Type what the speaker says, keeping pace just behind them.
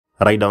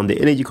write down the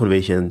energy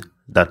conversion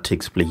that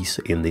takes place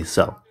in this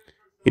cell.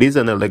 It is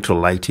an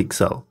electrolytic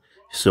cell.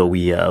 So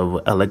we have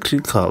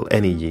electrical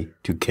energy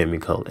to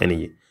chemical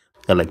energy.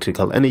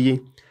 Electrical energy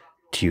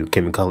to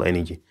chemical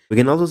energy. We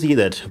can also see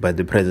that by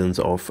the presence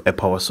of a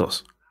power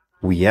source,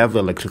 we have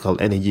electrical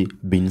energy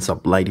being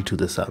supplied to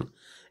the cell.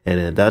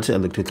 And that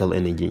electrical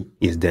energy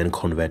is then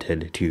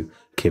converted to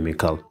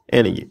chemical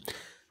energy.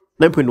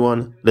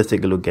 9.1, let's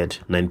take a look at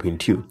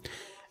 9.2.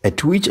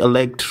 At which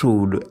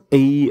electrode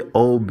A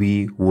or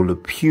B will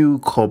pure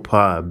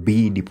copper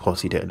be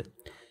deposited?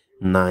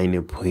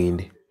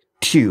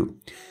 9.2.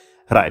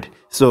 Right,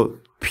 so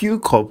pure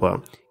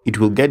copper, it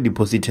will get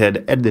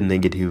deposited at the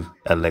negative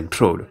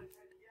electrode,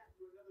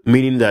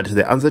 meaning that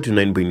the answer to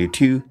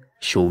 9.2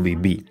 should be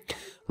B.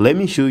 Let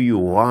me show you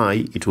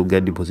why it will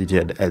get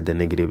deposited at the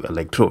negative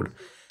electrode.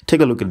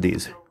 Take a look at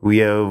this. We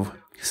have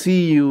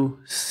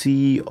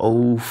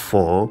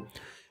CuCO4,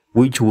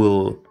 which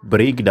will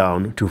break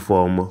down to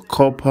form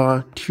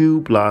copper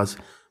 2 plus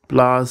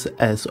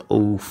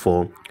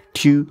SO4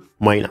 2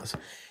 minus.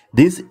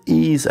 This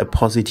is a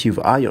positive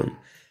ion.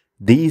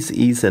 This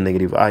is a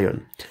negative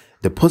ion.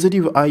 The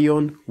positive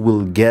ion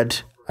will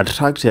get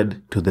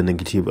attracted to the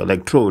negative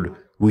electrode,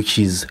 which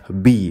is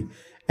B,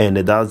 and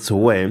that's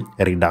where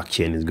a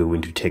reduction is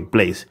going to take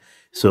place.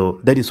 So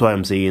that is why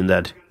I'm saying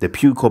that the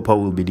pure copper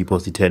will be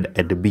deposited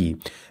at B,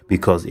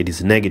 because it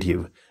is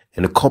negative,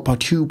 and copper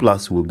 2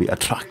 plus will be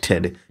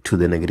attracted to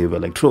the negative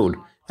electrode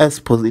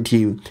as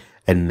positive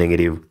and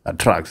negative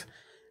attracts.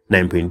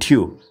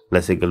 9.2.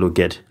 Let's take a look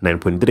at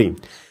 9.3.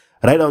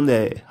 Write down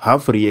the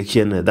half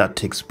reaction that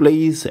takes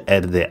place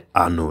at the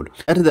anode.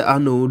 At the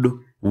anode,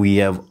 we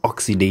have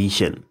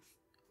oxidation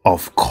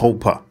of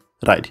copper,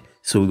 right?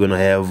 So we're going to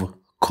have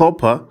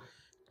copper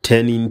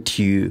turning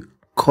to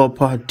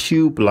copper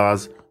 2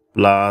 plus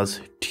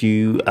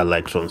 2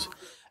 electrons.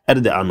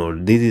 At the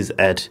anode, this is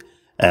at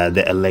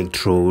the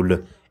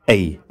electrode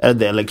A. At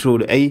the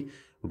electrode A,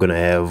 we're going to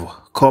have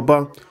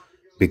copper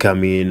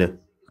becoming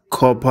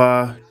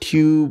copper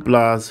 2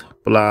 plus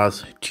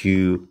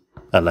 2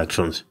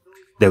 electrons.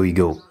 There we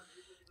go.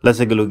 Let's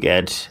take a look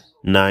at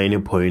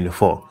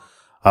 9.4.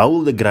 How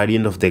will the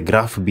gradient of the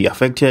graph be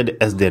affected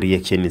as the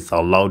reaction is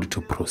allowed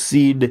to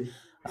proceed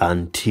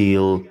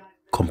until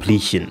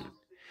completion?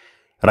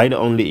 Right,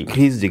 only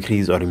increase,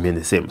 decrease, or remain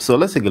the same. So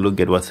let's take a look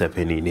at what's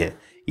happening here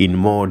in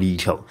more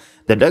detail.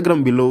 The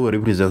diagram below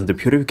represents the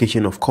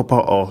purification of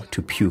copper ore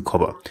to pure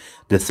copper.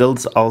 The cell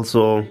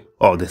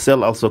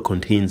also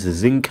contains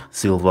zinc,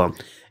 silver,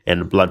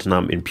 and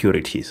platinum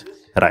impurities.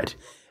 Right.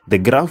 The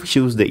graph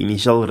shows the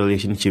initial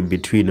relationship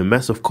between the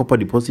mass of copper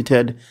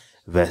deposited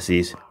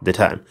versus the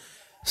time.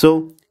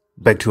 So,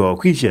 back to our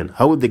question,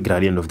 how would the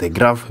gradient of the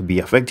graph be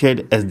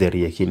affected as the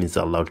reaction is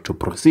allowed to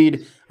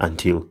proceed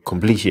until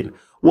completion?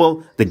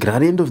 Well, the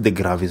gradient of the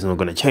graph is not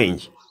going to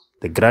change.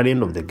 The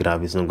gradient of the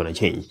graph is not going to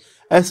change.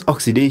 As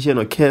oxidation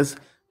occurs,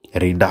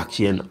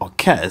 reduction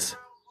occurs.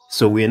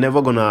 So, we are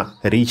never going to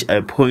reach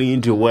a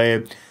point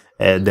where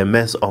the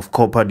mass of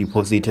copper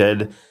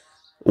deposited,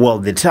 well,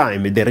 the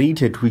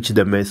rate at which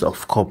the mass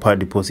of copper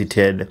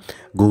deposited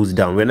goes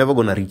down, we're never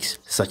going to reach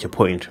such a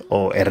point,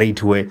 or a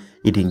rate where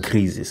it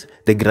increases.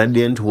 The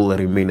gradient will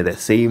remain the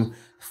same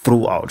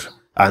throughout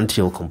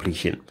until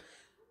completion.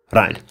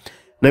 Right.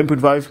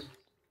 9.5.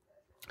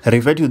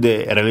 Refer to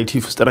the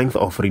relative strength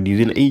of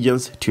reducing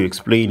agents to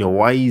explain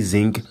why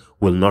zinc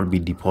will not be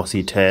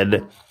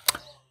deposited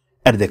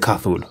at the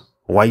cathode.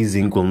 Why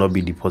zinc will not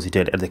be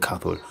deposited at the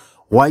cathode.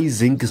 Why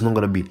zinc is not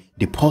going to be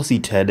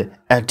deposited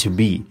at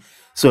B.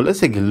 So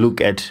let's take a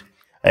look at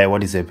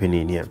what is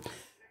happening here.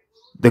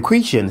 The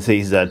question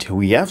says that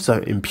we have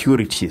some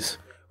impurities,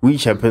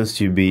 which happens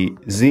to be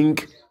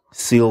zinc,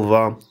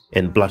 silver,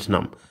 and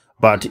platinum.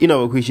 But in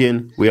our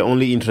question, we are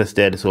only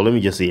interested, so let me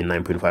just say in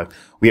 9.5,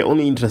 we are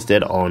only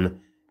interested on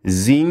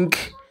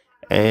zinc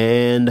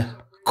and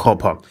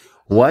copper.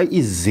 Why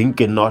is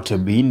zinc not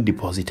being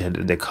deposited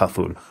at the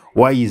cathode?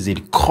 Why is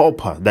it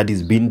copper that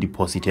is being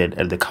deposited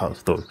at the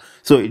cathode?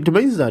 So it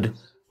means that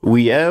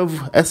we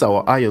have, as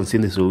our ions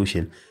in the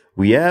solution,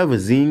 we have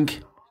zinc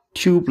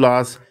 2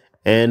 plus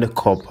and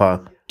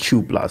copper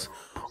 2 plus.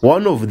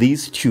 One of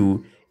these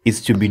two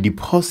is to be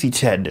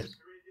deposited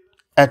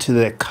at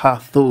the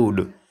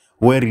cathode,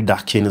 where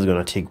reduction is going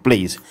to take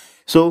place.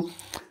 So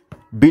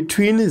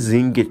between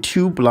zinc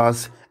 2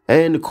 plus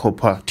and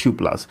copper 2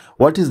 plus,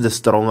 what is the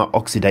stronger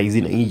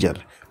oxidizing agent?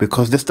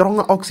 Because the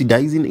stronger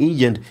oxidizing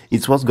agent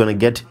is what's going to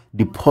get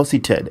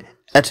deposited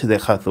at the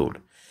cathode.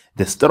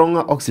 The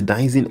stronger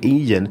oxidizing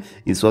agent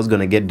is what's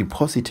going to get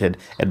deposited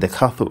at the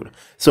cathode.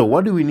 So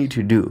what do we need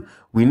to do?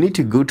 We need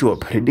to go to a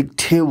predict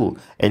table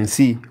and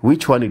see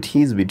which one it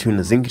is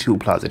between zinc 2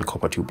 plus and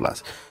copper 2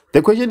 plus.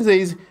 The question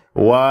says,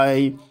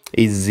 why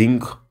is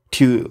zinc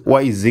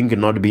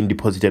not being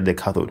deposited at the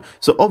cathode?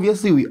 So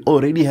obviously we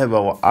already have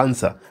our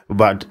answer,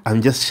 but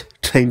I'm just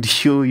trying to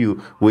show you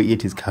where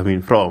it is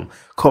coming from.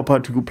 Copper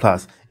 2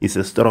 plus is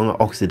a stronger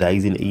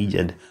oxidizing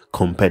agent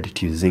compared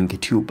to zinc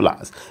 2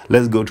 plus.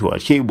 Let's go to our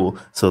table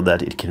so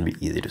that it can be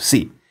easy to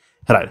see.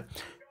 Right.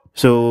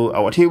 So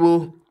our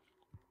table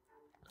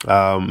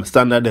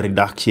standard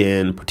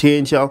reduction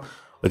potential.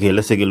 Okay,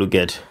 let's take a look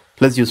at,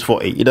 let's use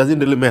 4A. It doesn't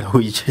really matter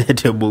which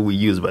table we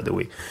use, by the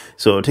way.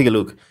 So take a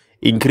look.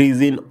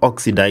 Increasing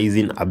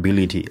oxidizing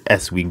ability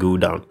as we go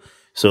down.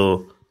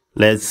 So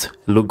let's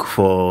look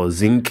for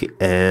zinc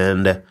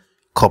and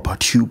copper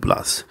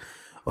 2+.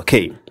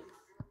 Okay,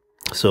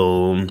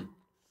 so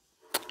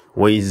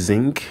where is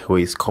zinc?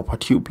 Where is copper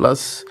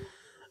 2+?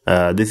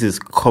 This is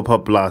copper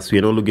plus.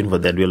 We're not looking for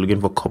that. We're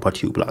looking for copper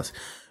 2+.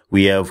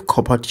 We have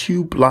copper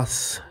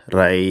 2+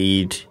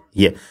 right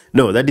here.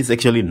 No, that is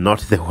actually not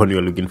the one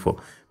we're looking for,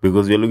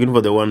 because we're looking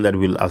for the one that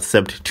will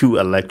accept 2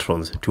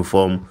 electrons to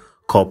form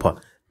copper.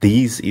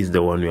 This is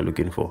the one we're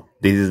looking for.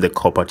 This is the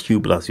copper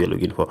 2+ you're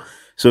looking for.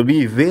 So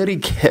be very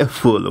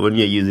careful when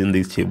you're using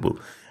this table.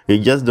 You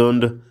just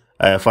don't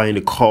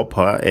find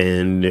copper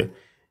and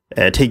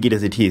take it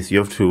as it is. You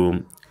have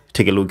to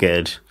take a look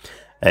at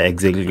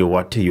exactly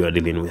what you are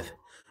dealing with.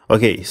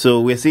 Okay,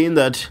 so we're saying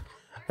that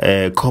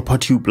copper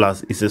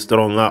 2+ is a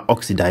stronger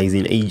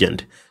oxidizing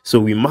agent. So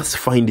we must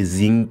find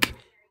zinc.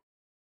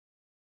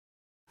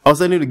 I was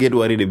starting to get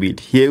worried a bit.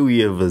 Here we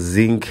have a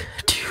zinc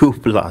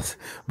 2+,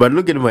 but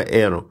look at my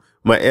arrow.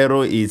 My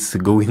arrow is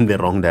going the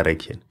wrong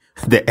direction.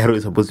 The arrow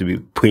is supposed to be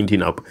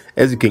pointing up,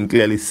 as you can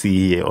clearly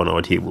see here on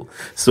our table.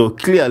 So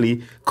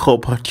clearly,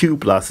 copper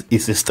 2+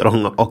 is a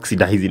stronger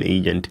oxidizing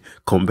agent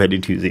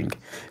compared to zinc.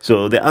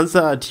 So the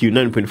answer to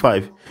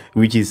 9.5,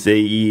 which is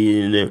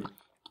saying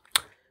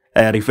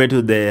refer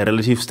to the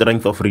relative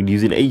strength of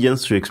reducing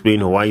agents to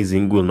explain why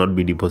zinc will not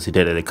be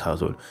deposited at the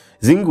cathode.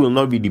 Zinc will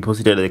not be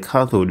deposited at the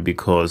cathode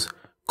because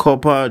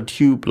copper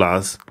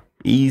 2+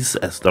 is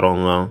a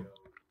stronger,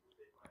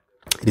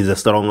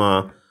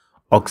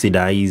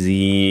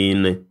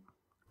 oxidizing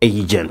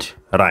agent,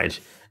 right?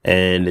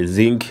 And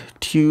zinc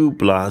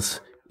 2+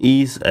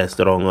 is a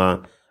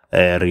stronger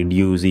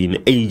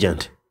reducing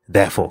agent.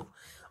 Therefore,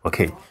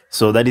 okay,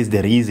 so that is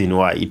the reason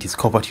why it is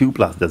copper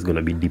 2+ that's going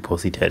to be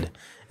deposited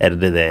at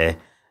the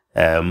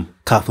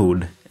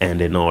cathode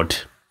and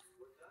not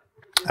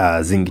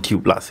zinc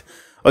 2+.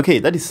 Okay,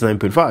 that is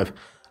 9.5.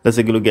 Let's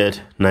take a look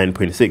at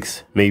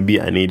 9.6. Maybe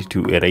I need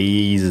to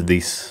erase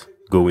this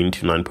going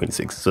to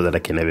 9.6 so that I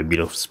can have a bit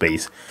of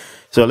space.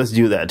 So let's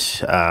do that.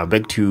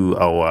 Back to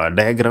our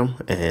diagram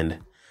and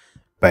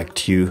back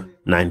to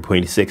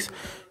 9.6.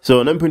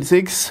 So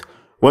 9.6,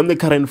 when the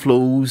current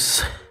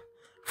flows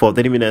for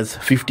 30 minutes,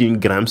 15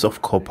 grams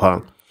of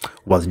copper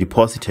was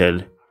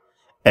deposited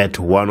at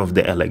one of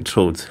the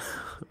electrodes.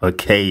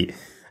 Okay,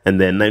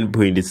 and then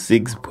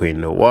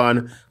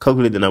 9.6.1,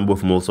 calculate the number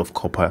of moles of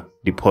copper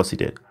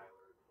deposited.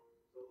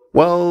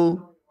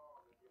 Well,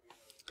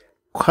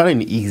 quite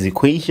an easy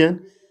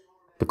equation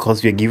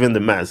because we are given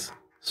the mass.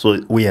 So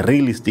we are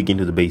really sticking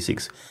to the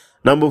basics.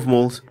 Number of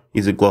moles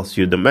is equals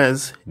to the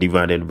mass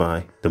divided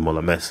by the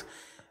molar mass.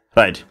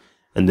 Right,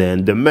 and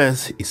then the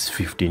mass is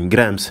 15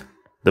 grams.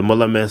 The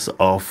molar mass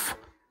of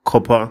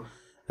copper,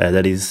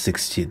 that is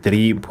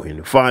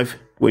 63.5.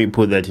 When you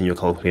put that in your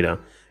calculator,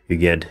 you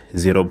get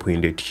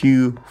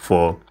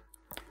 0.24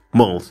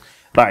 moles.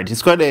 Right,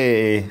 it's quite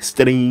a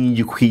strange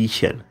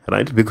equation,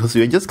 right? Because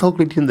you're just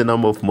calculating the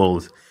number of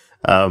moles.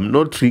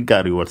 No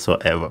trickery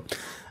whatsoever.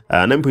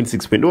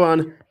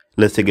 9.6.1,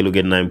 let's take a look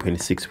at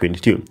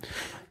 9.6.2.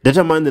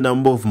 Determine the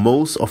number of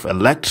moles of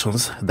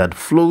electrons that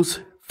flows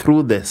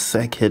through the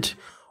circuit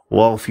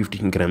while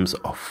 15 grams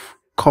of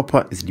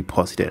copper is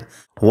deposited.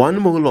 1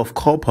 mole of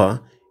copper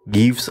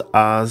gives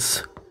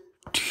us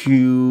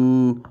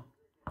 2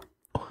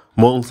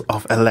 moles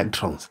of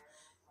electrons.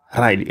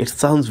 Right, it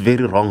sounds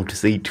very wrong to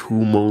say 2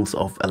 moles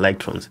of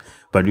electrons,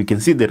 but you can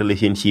see the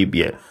relationship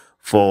here.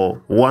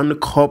 For 1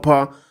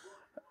 copper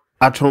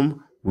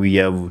atom, we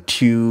have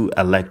 2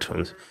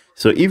 electrons.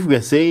 So if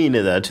we're saying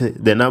that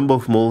the number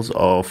of moles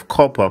of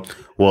copper,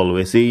 well,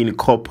 we're saying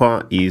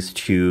copper is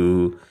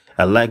 2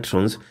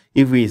 electrons.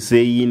 If we're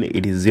saying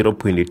it is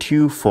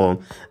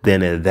 0.24,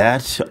 then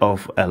that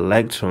of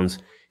electrons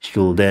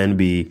should then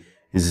be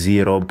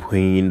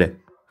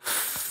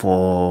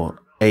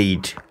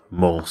 0.48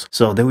 moles.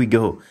 So there we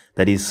go.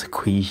 That is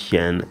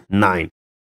question 9.